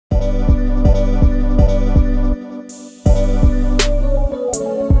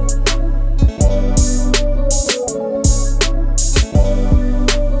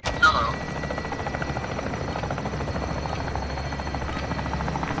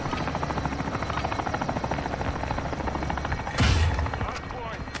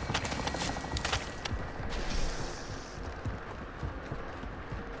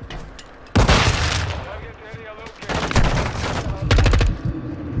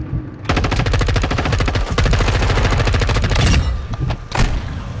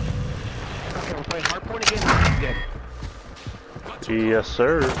Yes,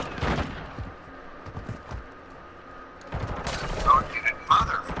 sir.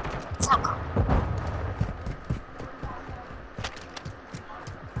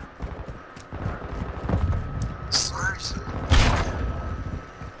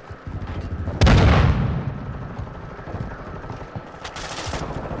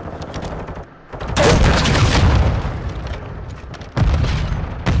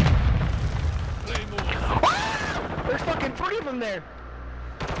 There's fucking 3 of them there!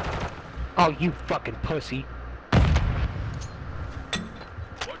 Oh, you fucking pussy.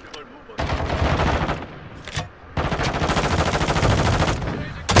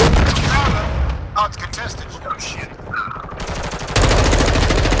 Oh, it's contested. Oh, shit.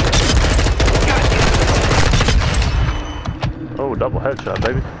 Oh, double headshot,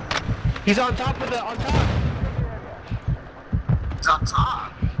 baby. He's on top of the, on top! It's on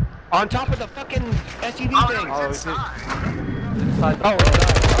top. On top of the fucking SUV Oh, thing! no, it's inside.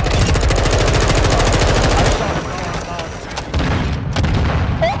 Oh,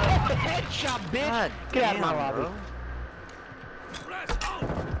 headshot, bitch! God Get out of my damn, lobby. bro.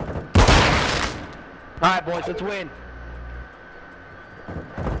 Alright, boys, let's win.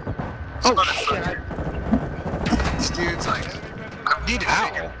 Oh, shit. This dude's like, I need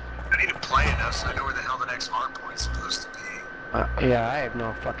to play enough so I know where the hell the next hard point's supposed to be. Yeah, I have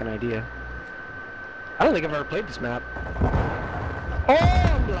no fucking idea. I don't think I've ever played this map. Oh,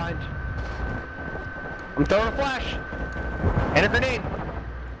 I'm blind. I'm throwing a flash. And a grenade.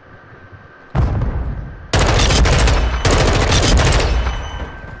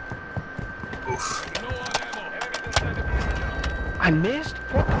 Oof. I missed?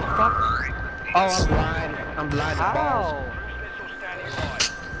 What the fuck? Oh, I'm blind. I'm blind as balls.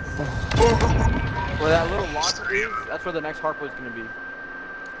 Where that little launcher is, that's where the next hard point is gonna be.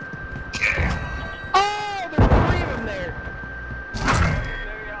 Oh, there's 3 of them there.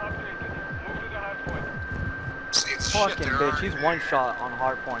 See, it's Fucking shit, bitch, he's one shot on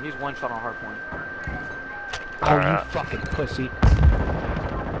hard point. He's one shot on hard point. Oh, you fucking pussy.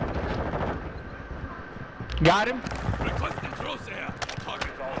 Got him?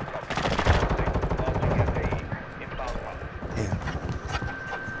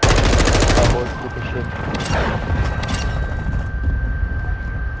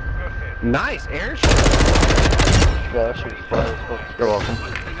 Nice, air shot. Yeah, that shit was fire as fuck. You're welcome.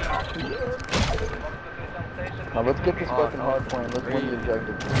 Now let's get this fucking hard point. Let's win the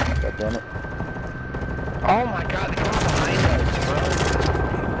objective. God damn it. Oh my god, they're coming behind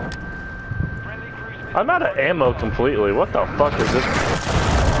us, bro. I'm out of ammo completely. What the fuck is this?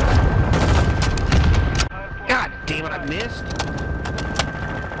 God damn it, I missed.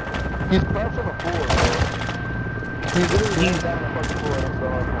 He's crouched on the floor, bro. He's literally laying down on the fucking floor and I'm so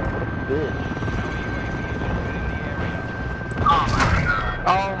hard point. What a bitch.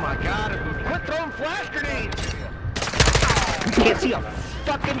 Oh my god, quit throwing flash grenades! You can't see a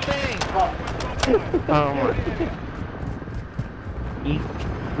fucking thing! Oh my. You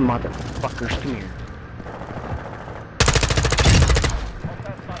motherfuckers, come here.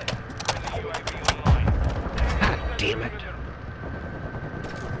 God damn it.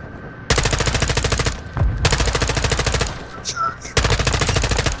 Charge.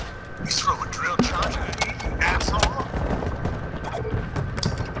 He's throwing drill charge at me, you asshole.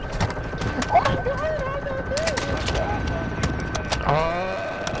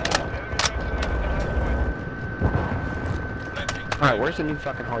 Alright, where's the new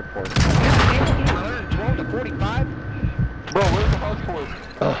fucking hard port? 112 to 45? Bro, where's the hard point?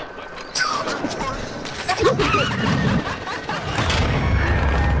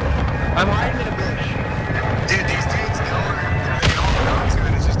 I'm hiding in a bush. Dude, these dudes know they all go to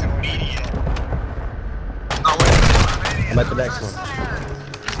it. It's just immediate. Oh, wait. I'm at the next one.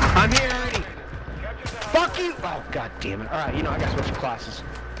 I'm here already. Fuck you! Oh, god damn it. Alright, you know, I gotta switch classes.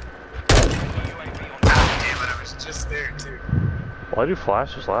 God damn it, I was just there, too. Why do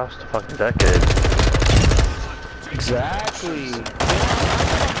flashes last a fucking decade? Exactly.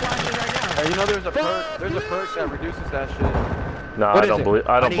 Hey, you know there's a perk that reduces that shit. No, What I is don't it? believe.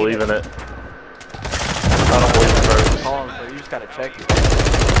 I I don't need believe it. in it. I don't believe in perks. Call him, so you just gotta check it.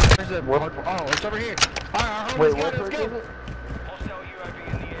 Where's the hard port? Oh, it's over here. Alright, Wait, let's what go, perk let's is go. it?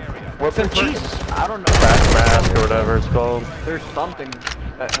 What's Some Jesus. I don't know. Back mask or whatever it's called. There's something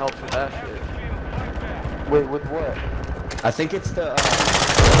that helps with that shit. Wait, with what? I think it's the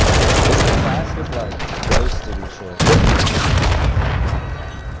class with like ghosted and shit.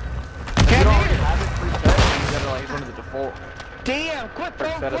 If you don't already have it preset, you gotta like run to the default. Damn, quit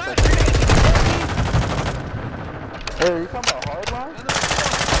throwing Set up flash that- grenades. Hey, are you talking about hardline?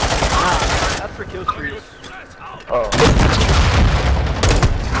 That's for kill streaks. Oh.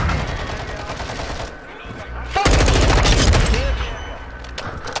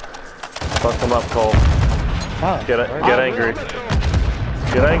 Fuck him up, Cole. Ah, Get angry.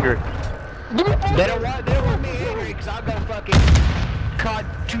 Get angry. They don't want me angry because I've got fucking COD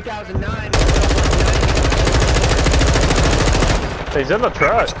 2009. He's in the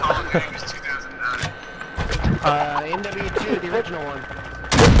truck. MW2, the original one.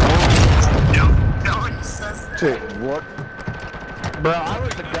 No one says that. Dude, what? Bro, I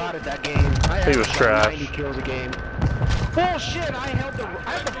was the god at that game. I He was averaged like trash. 90 kills a game. Bullshit, I had the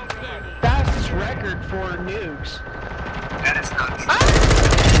fastest record for nukes. That is not true.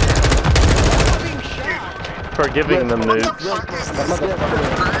 I'm being shot. For giving them What the nukes. fuck is this? What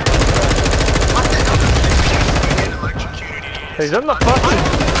the hell is this? Electrocuted. He's in the fucking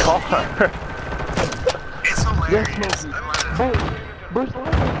car. It's hilarious.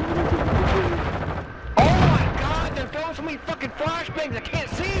 Oh my god, they're throwing so many fucking flashbangs, I can't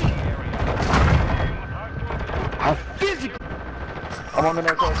see! I physically... I'm on the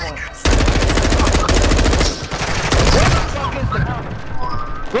next one.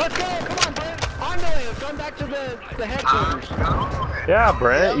 Let's go, come on, Brent! On the way, let's go back to the headquarters. Yeah,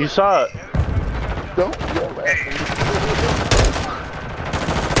 Brent, you saw it. Don't yell at me.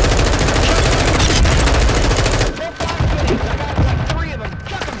 No flashbangs, I got like 3 of them.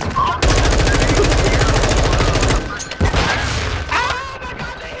 Chuck them! Oh my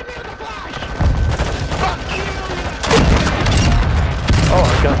god, they hit me with the flash! Fuck you! Oh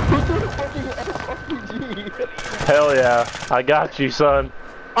my god. Who's doing a fucking RPG? Hell yeah. I got you, son.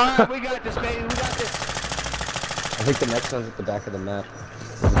 Alright, we got this, baby, we got this. I think the next one's at the back of the map.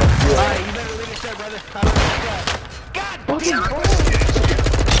 Alright, you better leave us there, brother. How do I go? God damn it!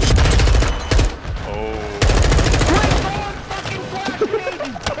 Quit throwing fucking flash grenades,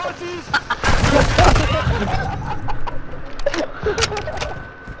 you pussies!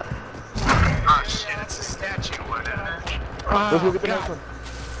 Oh shit, it's a statue, whatever. Let's go get the God next one.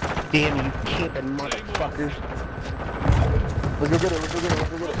 damn you camping motherfuckers. Let's go get it, let's go get it, let's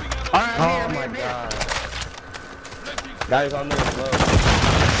go get it. Alright, Oh I'm my here, I'm here. god. Guys on there slow. I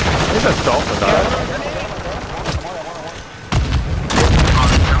think that's dolphin died. Oh,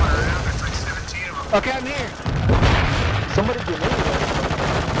 they're coming around. There's like 17 of them. Okay, I'm here. Somebody get me.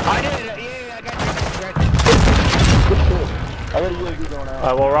 I did it. Yeah, I got you. Good shit. I got a UAV going out. I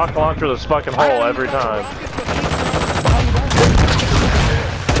will rocket launcher this fucking hole every time.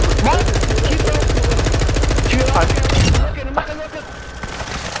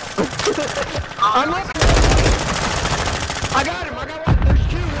 I'm looking. I got him. I got one. There's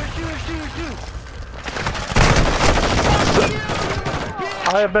two.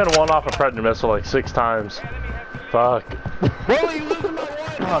 I have been one off a Predator missile like 6 times. Fuck. Well, you losing my one.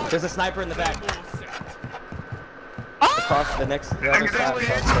 Oh, there's a sniper in the back. Across the next, the other side.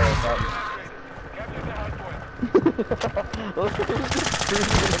 Those guys are just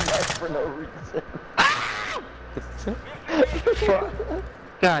screaming in the back for no reason.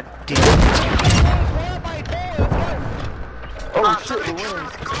 God damn. Oh shit, we're winning.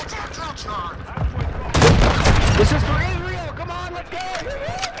 This is for Israel. Come on, let's go.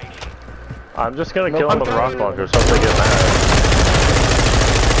 I'm just gonna kill him with a rocket launcher so they get mad.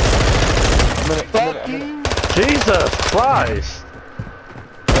 Fuck you. Jesus Christ!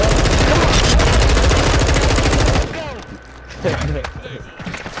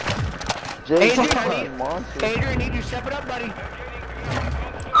 Jason, Adrian, I need you to step it up, buddy.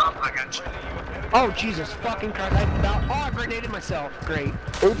 Oh, I got you. Oh, Jesus fucking Christ. I grenaded myself. Great.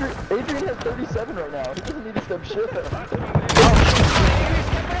 Adrian has 37 right now. He doesn't need to step shit.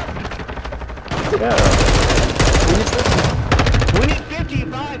 Yeah. We need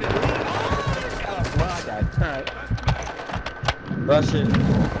 55 and we need... Oh, well, I died. Alright. Rush it.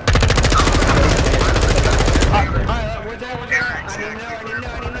 Alright, where's that? I didn't know.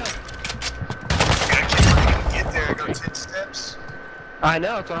 Gotta keep get there, go 10 steps. I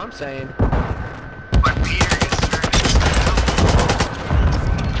know, that's what I'm saying. My Peter gets turned.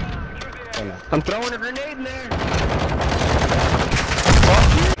 I'm throwing a grenade in there.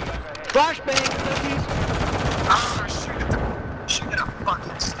 Flashbang, cookies. Oh, shoot at a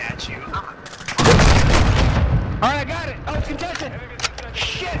fucking statue. Alright, I got it. Oh, it's contested.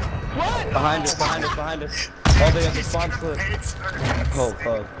 Shit. What? Behind us. All the other spawn flip. Oh,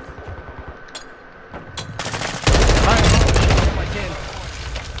 fuck. Alright,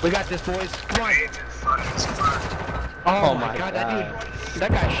 we got this, boys. Come on. Oh, Oh my god,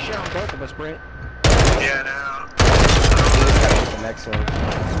 that guy shit on both of us, Brent. yeah, now. The next one.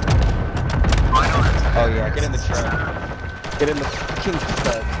 Oh yeah, get in the truck. Get in the fucking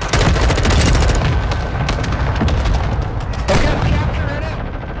truck. Okay, I'm capturing right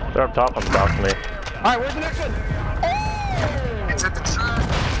now. They're up top on the balcony. Alright, where's the next one? Oh! It's at the truck.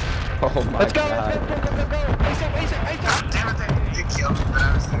 Oh my Let's go, god. let's go. Ace up. God damn it, they killed me, but I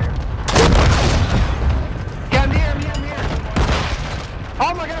was there. Yeah, I'm here.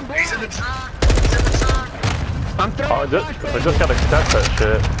 Oh my god, I'm He's in the blind. truck. He's in the truck. I'm throwing Oh, a flashbang. we just gotta test that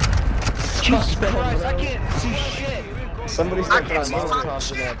shit. Jesus Christ, I can't see shit. Somebody's I throwing can't see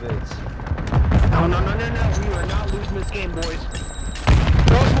molotovs in that bitch. No. We are not losing this game, boys.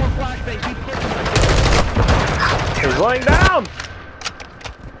 Throw some more flashbangs. Keep pushing like this. He's laying down!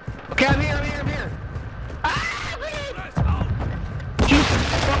 Okay, I'm here. Ah, Jesus,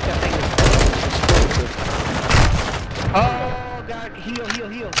 fuck that thing. Oh, God, heal.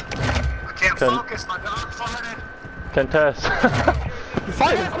 I can't Can- focus. My dog farted. Contest. I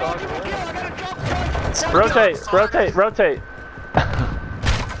got a quadruple kill. I got a drop point. rotate.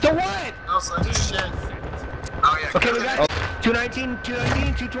 The what? I was like, shit. Oh, yeah. Okay, we good. got 219,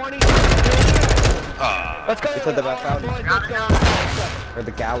 220. Let's go. It's at the back alley. Boys, let's go. Or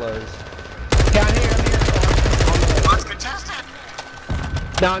the gallows. Yeah, I'm here. Let's contested.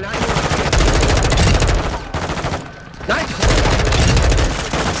 No, not you. Nice.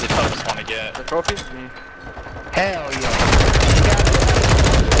 The toughest one to get. The trophies? Me. Hell yeah.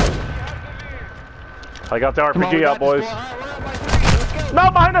 I got the Come on, we RPG got out, boys. this. All right, we're up by 3. Let's go.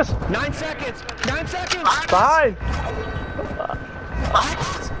 No, behind us! 9 seconds. 9 seconds. Behind!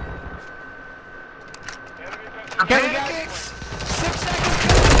 Okay, we got 6 seconds.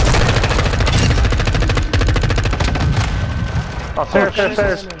 Oh,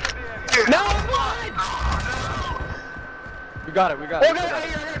 stairs. No, I'm blind. We got it. We got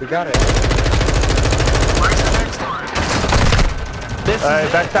it. Where's the next one? This Alright,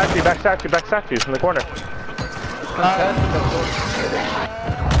 is back statue from the corner.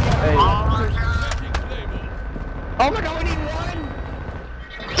 Oh, my God. Oh my god, we need one.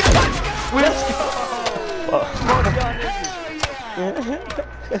 Let's go! Fuck y'all niggas. Hell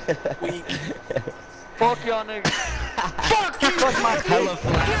yeah. Weak. Fuck y'all niggas. Fuck you. Fuck my hella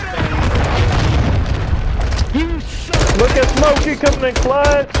You suck. Look at Smokey coming in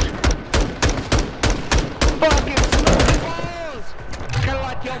clutch! Fucking smoky balls. Kinda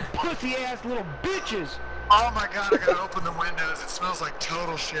like y'all pussy ass little bitches. Oh my god, I gotta open the windows. It smells like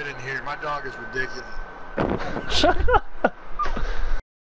total shit in here. My dog is ridiculous.